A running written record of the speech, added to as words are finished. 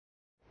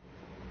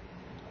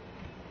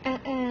安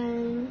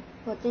安，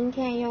我今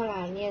天又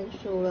来念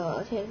书了，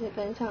而且是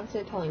跟上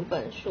次同一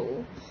本书。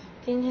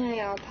今天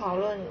要讨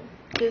论，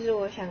就是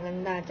我想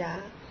跟大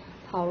家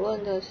讨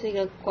论的是一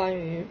个关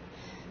于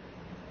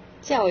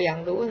教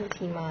养的问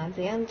题嘛，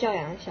怎样教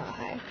养小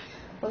孩。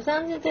我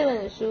上次这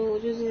本书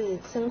就是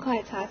生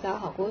快叉烧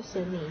好过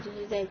生你，就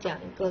是在讲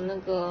一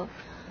个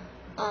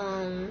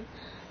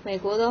美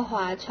国的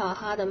华侨，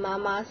他的妈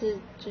妈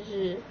就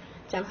是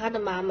讲他的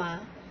妈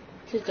妈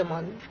是怎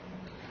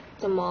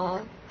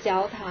么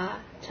教他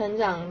成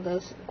长的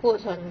过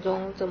程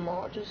中，怎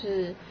么就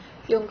是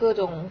用各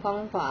种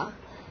方法，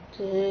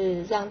就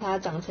是让他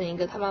长成一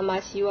个他妈妈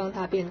希望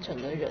他变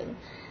成的人。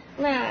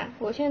那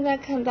我现在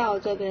看到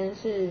这边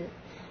是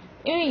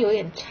因为有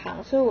点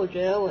长，所以我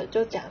觉得我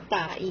就讲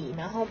大意，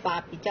然后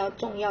把比较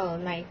重要的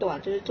那一段，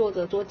就是作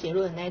者做结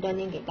论的那一段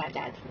念给大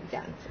家听，这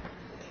样子。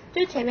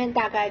就前面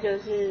大概就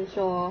是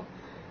说，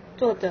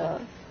作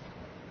者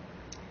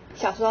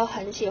小时候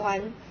很喜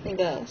欢那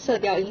个《射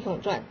雕英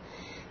雄传》，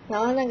然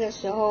后那个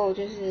时候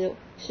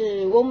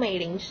是翁美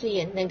玲饰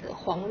演那个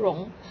黄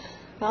蓉，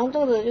然后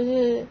作者就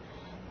是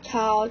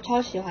超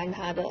喜欢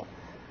她的。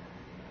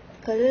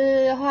可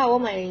是后来翁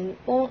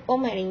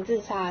美玲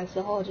自杀的时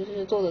候，就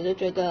是作者就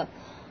觉得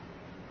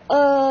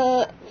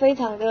非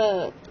常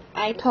的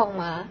哀痛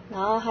嘛，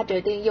然后他决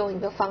定用一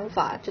个方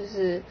法，就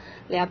是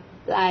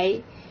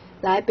来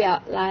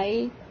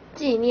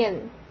纪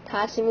念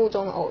他心目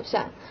中的偶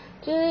像。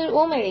就是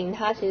翁美玲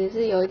她其实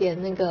是有一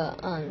点那个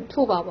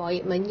兔宝宝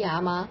门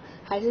牙吗？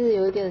还是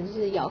有一点就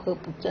是咬合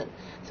不正，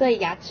所以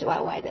牙齿歪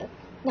歪的。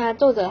那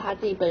作者他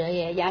自己本人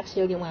也牙齿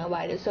有点歪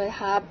歪的，所以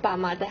他爸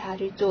妈带他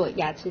去做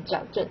牙齿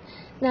矫正。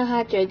那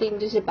他决定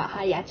就是把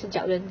他牙齿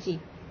矫正剂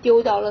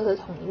丢到垃圾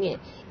桶里面，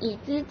以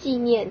资纪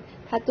念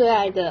他最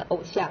爱的偶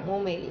像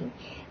翁美玲。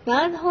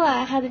然后后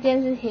来他这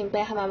件事情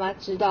被他妈妈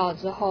知道了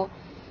之后，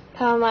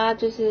他妈妈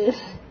就是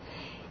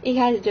一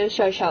开始就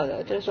笑笑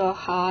的，就说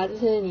好啊，这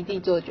是你自己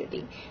做的决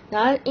定。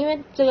然后因为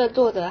这个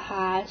作者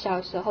他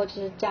小时候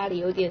其实家里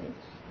有点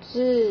就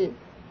是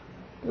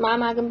妈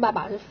妈跟爸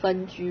爸是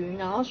分居，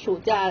然后暑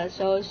假的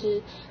时候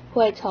是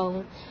会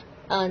从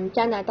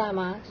加拿大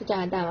吗？是加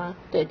拿大吗？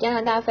对，加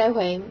拿大飞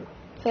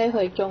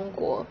回中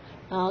国，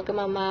然后跟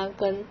妈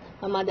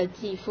妈的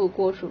继父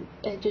过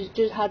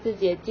就是他自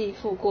己的继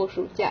父过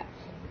暑假。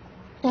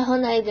然后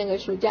那一整个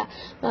暑假，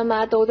妈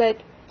妈都在，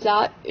只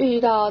要遇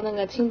到那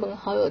个亲朋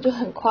好友，就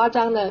很夸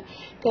张的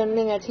跟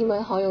那个亲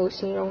朋好友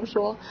形容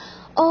说，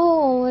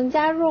我们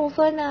家若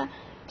芬啊，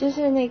就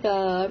是那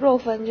个若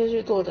芬就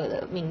是作者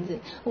的名字，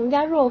我们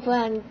家若芬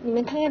啊，你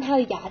们看看她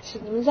的牙齿，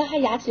你们知道她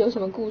牙齿有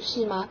什么故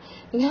事吗？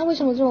你看为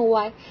什么这么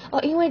歪？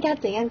因为她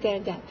怎样，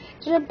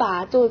就是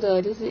把作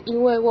者就是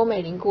因为翁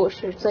美玲过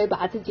世，所以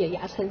把自己的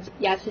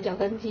牙齿矫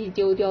正器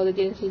丢掉这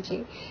件事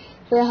情，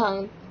非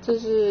常就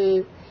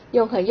是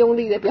用很用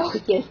力的表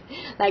演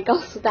来告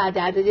诉大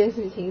家这件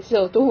事情是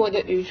有多么的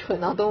愚蠢，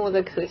然后多么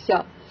的可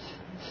笑。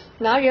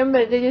然后原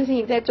本这件事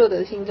情在作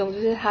者心中就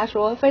是他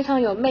说非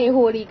常有魅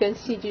惑力跟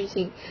戏剧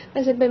性，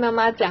但是被妈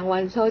妈讲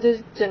完之后，就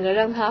是整个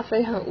让他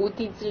非常无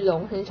地自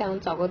容，很想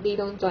找个地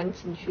洞钻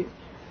进去。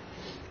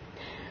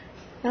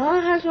然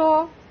后他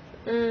说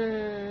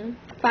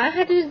反正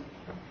他就是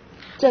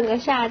整个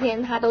夏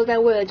天他都在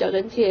为了矫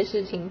正器的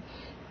事情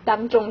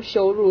当众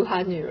羞辱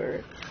他女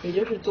儿，也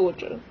就是作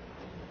者。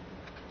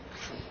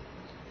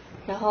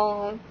然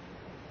后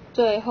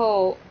最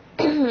后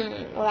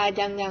我来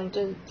讲讲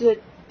这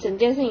整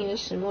件事情的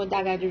始末，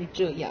大概就是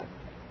这样。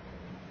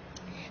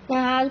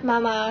那他妈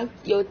妈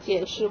有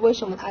解释为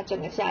什么他整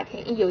个夏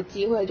天一有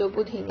机会就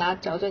不停拿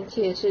矫正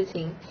器的事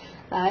情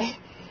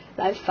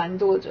来烦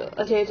作者，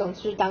而且总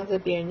是当着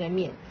别人的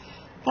面。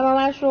他妈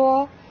妈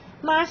说，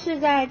妈是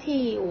在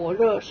替我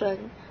热身，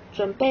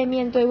准备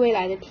面对未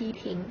来的批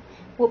评。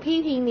我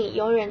批评你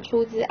永远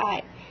出自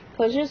爱，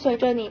可是随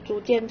着你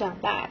逐渐长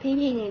大，批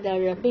评你的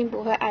人并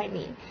不会爱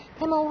你，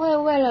他们会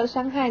为了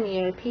伤害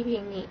你而批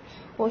评你。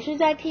我是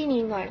在替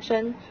你暖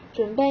身，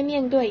准备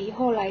面对以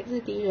后来自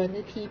敌人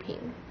的批评。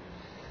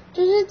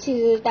就是其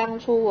实当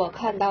初我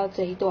看到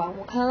这一段，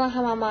我看到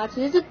他妈妈，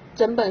其实这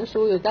整本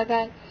书有大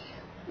概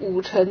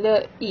50%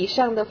的以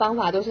上的方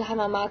法都是他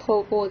妈妈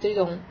透过这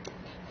种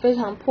非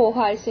常破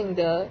坏性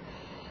的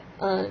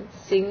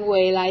行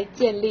为来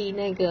建立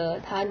那个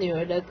他女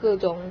儿的各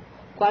种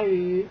关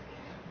于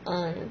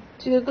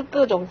就是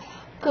各种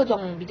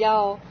比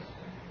较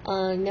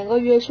能够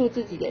约束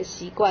自己的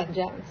习惯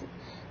这样子。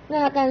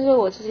那但是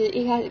我其实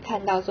一开始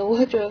看到的时候，我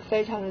会觉得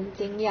非常的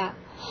惊讶。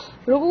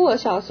如果我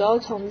小时候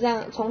从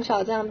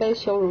小这样被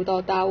羞辱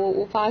到大，我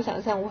无法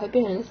想象我会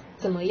变成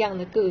怎么样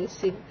的个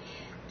性。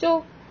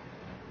就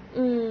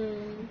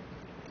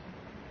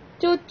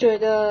觉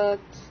得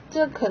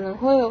这可能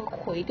会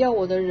毁掉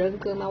我的人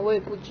格吗？我也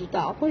不知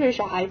道。或许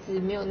小孩子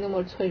没有那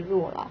么脆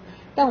弱啦，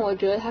但我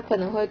觉得他可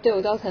能会对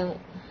我造成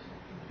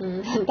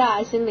很大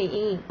的心理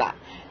阴影吧。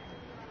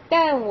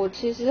但我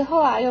其实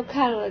后来又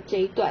看了这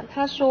一段，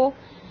他说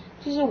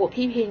就是我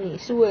批评你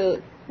是为了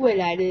未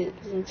来的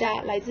人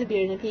家来自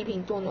别人的批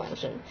评做暖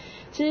身，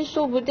其实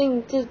说不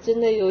定这真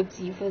的有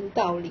几分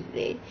道理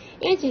嘞。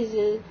因为其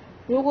实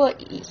如果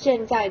以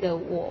现在的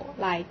我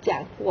来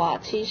讲，我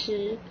其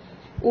实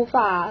无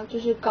法就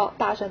是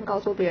大声告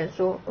诉别人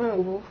说，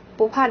我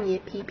不怕你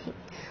的批评，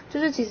就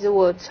是其实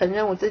我承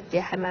认我自己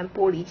还蛮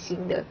玻璃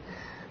心的，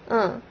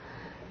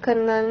可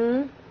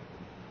能，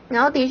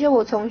然后的确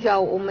我从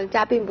小我们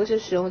家并不是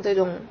使用这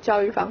种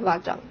教育方法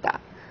长大，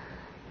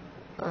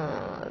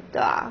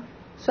对啊，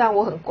虽然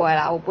我很乖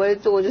啦，我不会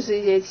做就是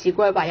一些奇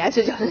怪把牙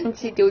齿矫正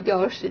器丢掉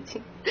的事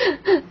情，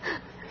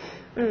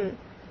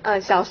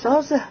小时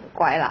候是很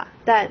乖啦，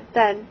但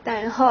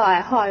后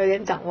来有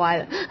点长歪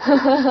了，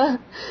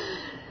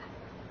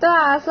对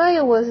啊，所以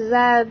我实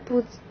在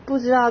不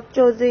知道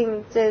究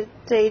竟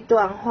这一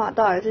段话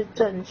到底是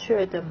正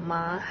确的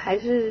吗？还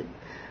是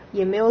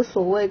也没有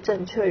所谓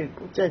正确与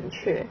不正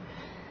确？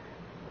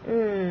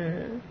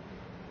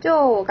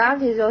就我刚刚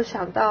其实有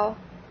想到，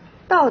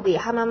到底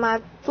他妈妈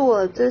做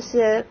了这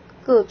些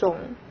各种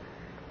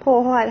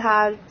破坏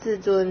他自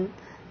尊，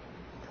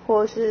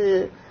或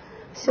是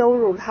羞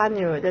辱他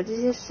女儿的这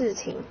些事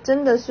情，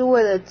真的是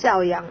为了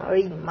教养而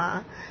已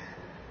吗？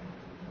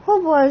会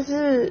不会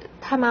是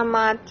他妈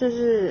妈就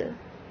是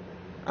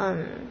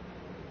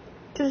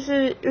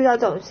遇到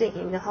这种事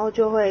情，然后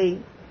就会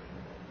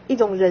一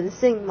种人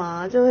性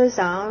嘛，就会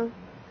想要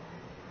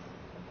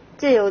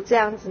借由这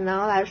样子，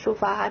然后来抒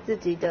发他自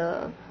己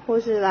的，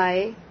或是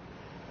来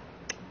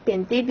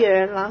贬低别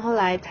人，然后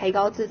来抬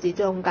高自己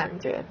这种感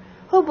觉，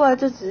会不会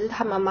就只是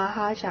他妈妈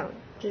他想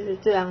就是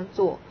这样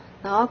做，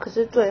然后可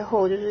是最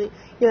后就是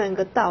用一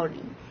个道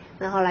理，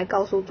然后来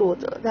告诉作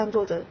者，让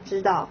作者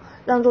知道，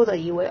让作者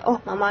以为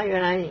妈妈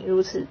原来你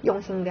如此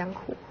用心良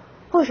苦，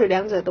或许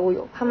两者都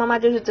有，他妈妈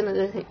就是真的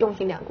是用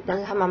心良苦，但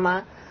是他妈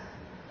妈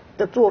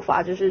的做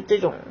法就是这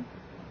种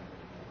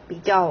比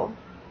较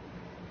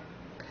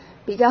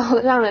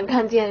让人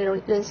看见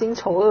人心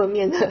丑恶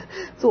面的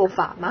做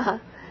法吗？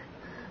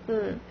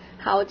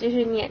好，我继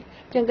续念。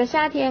整个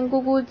夏天，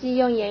咕咕鸡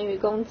用言语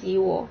攻击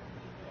我，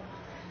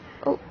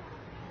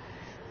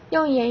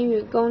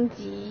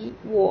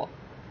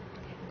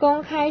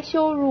公开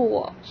羞辱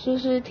我，时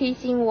时提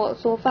醒我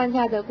所犯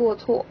下的过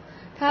错。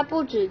他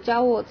不只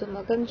教我怎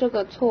么跟这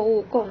个错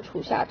误共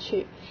处下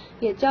去，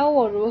也教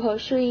我如何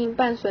适应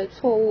伴随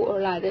错误而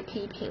来的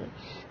批评。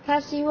他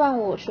希望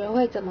我学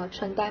会怎么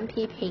承担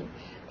批评，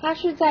他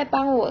是在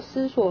帮我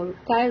思索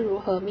该如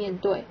何面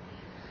对。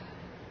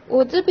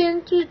我这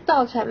边就是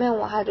到前面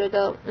我还觉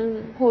得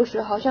或许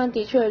好像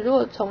的确，如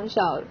果从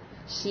小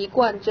习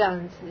惯这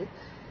样子，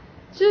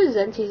就是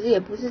人其实也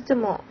不是这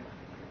么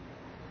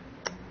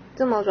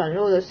软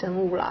弱的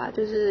生物啦，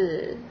就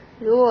是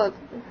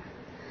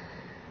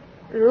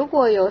如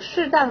果有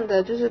适当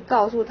的就是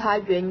告诉他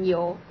缘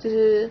由，就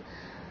是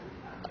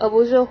而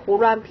不是胡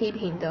乱批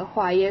评的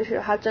话，也许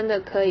他真的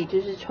可以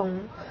就是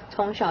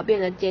从小变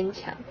得坚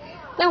强。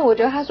但我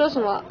觉得他说什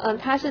么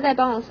他是在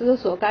帮我思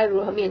索该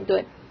如何面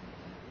对，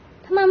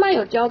他妈妈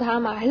有教他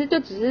吗？还是就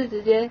只是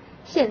直接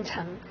现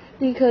场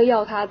立刻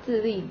要他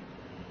自立？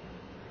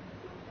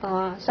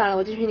算了，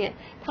我继续念。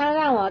他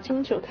让我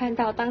清楚看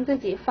到，当自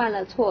己犯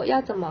了错，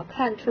要怎么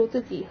看出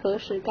自己何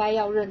时该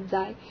要认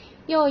栽，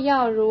又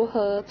要如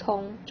何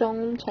从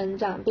中成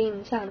长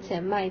并向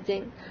前迈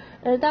进。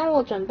而当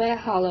我准备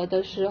好了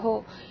的时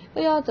候，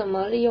又要怎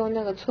么利用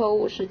那个错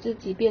误，使自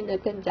己变得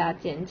更加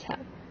坚强。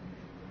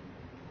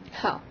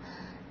好，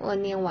我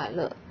念完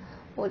了。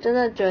我真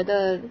的觉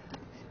得，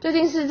究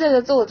竟是这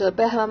个作者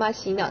被他妈妈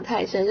洗脑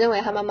太深，认为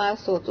他妈妈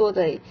所做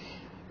的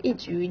一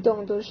举一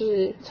动都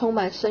是充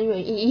满深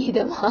远意义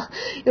的吗？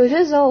有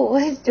些时候我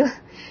会就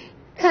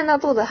看到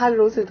作者他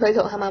如此推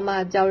崇他妈妈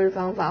的教育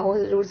方法，或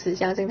是如此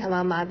相信他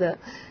妈妈的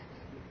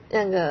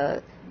那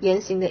个言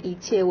行的一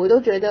切，我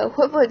都觉得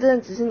会不会真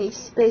的只是你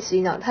被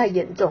洗脑太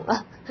严重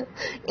了？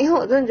因为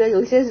我真的觉得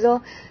有些时候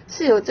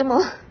是有这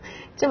么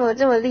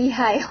厉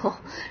害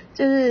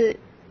就是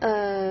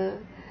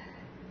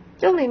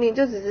就明明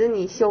就只是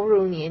你羞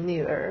辱你的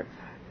女儿，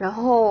然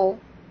后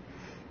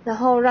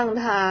让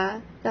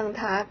她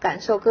感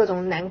受各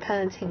种难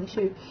堪的情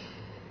绪。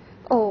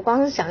我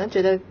光是想就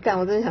觉得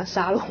我真的想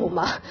杀了我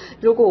妈，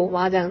如果我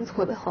妈这样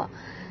做的话。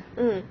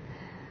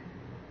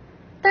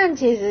但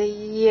其实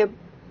也，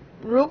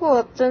如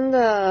果真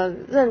的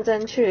认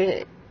真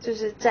去就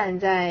是站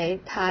在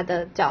她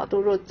的角度，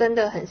如果真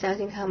的很相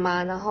信她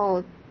妈，然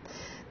后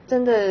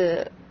真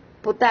的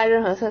不带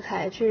任何色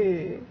彩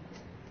去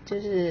就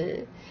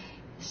是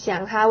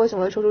想他为什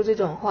么会说出这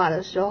种话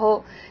的时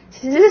候，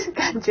其实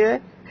感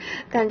觉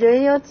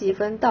也有几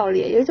分道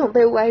理，有一种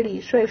被歪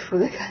理说服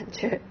的感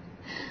觉。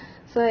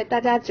所以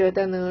大家觉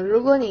得呢？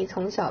如果你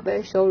从小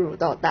被羞辱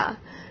到大，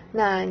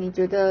那你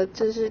觉得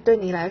这是对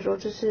你来说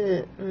就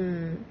是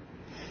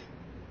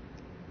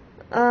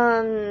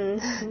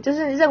就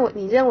是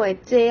你认为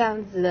这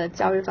样子的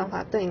教育方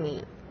法对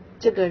你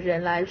这个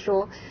人来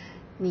说，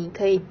你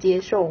可以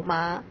接受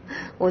吗？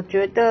我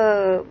觉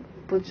得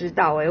不知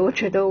道我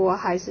觉得我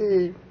还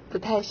是不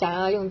太想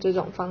要用这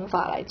种方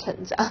法来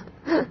成长。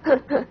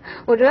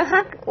我觉得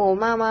我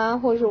妈妈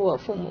或是我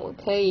父母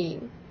可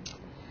以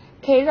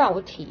让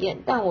我体验，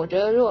但我觉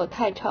得如果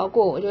太超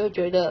过，我就会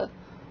觉得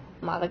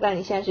妈的干，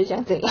你现在是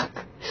想怎样？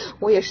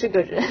我也是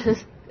个人。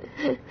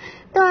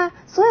对啊，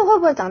所以会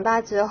不会长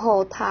大之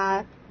后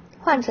他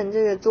换成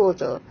这个作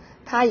者，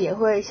他也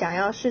会想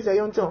要试着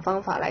用这种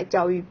方法来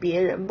教育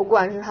别人，不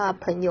管是他的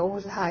朋友或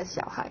是他的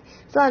小孩。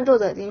虽然作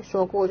者已经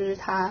说过就是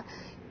他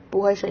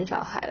不会生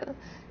小孩了，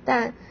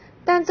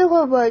但这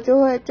会不会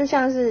就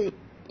像是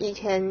以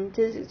前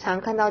就是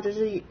常看到，就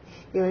是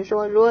有人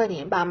说，如果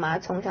你爸妈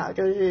从小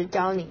就是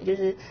教你，就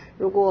是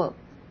如果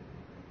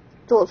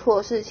做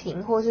错事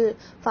情或是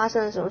发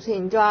生了什么事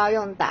情，就要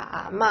用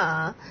打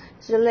骂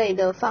之类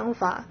的方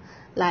法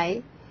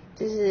来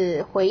就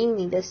是回应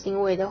你的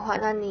行为的话，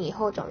那你以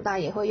后长大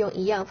也会用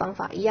一样方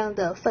法，一样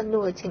的愤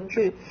怒的情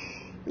绪，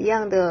一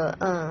样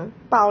的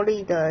暴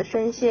力的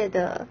宣泄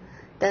的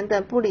等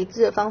等不理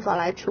智的方法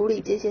来处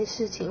理这些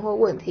事情或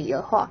问题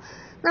的话，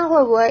那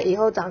会不会以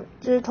后就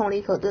是同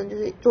理可证，就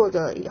是作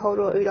者以后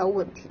如果遇到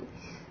问题，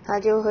他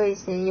就会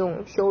先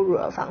用羞辱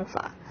的方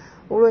法，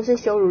无论是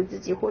羞辱自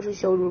己或是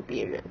羞辱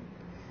别人，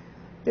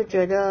就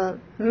觉得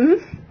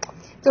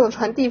这种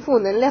传递负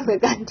能量的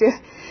感觉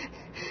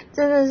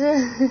真的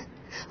是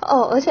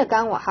而且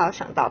刚刚我还有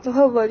想到，这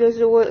会不会就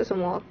是为什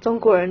么中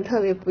国人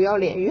特别不要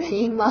脸原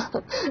因吗？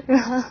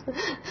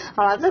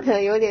好了，这可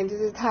能有点就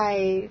是太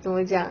怎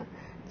么讲，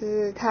就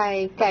是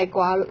太盖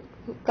瓜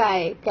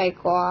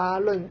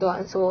论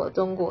断说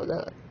中国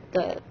的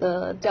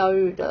教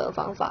育的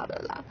方法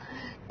的啦，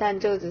但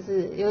就只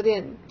是有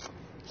点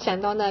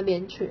想到那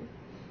边去。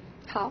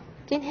好，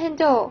今天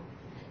就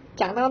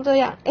讲到这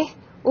样。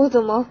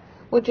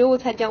我觉得我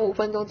才讲5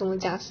分钟，怎么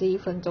讲11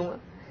分钟了？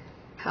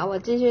好，我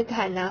继续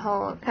看，然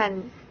后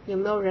看有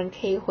没有人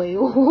可以回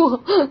我。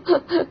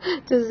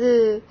就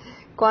是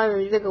关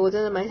于这个，我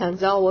真的蛮想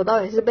知道，我到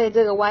底是被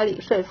这个歪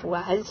理说服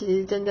了，还是其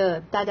实真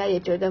的大家也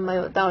觉得蛮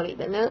有道理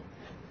的呢？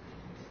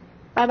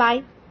拜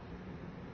拜。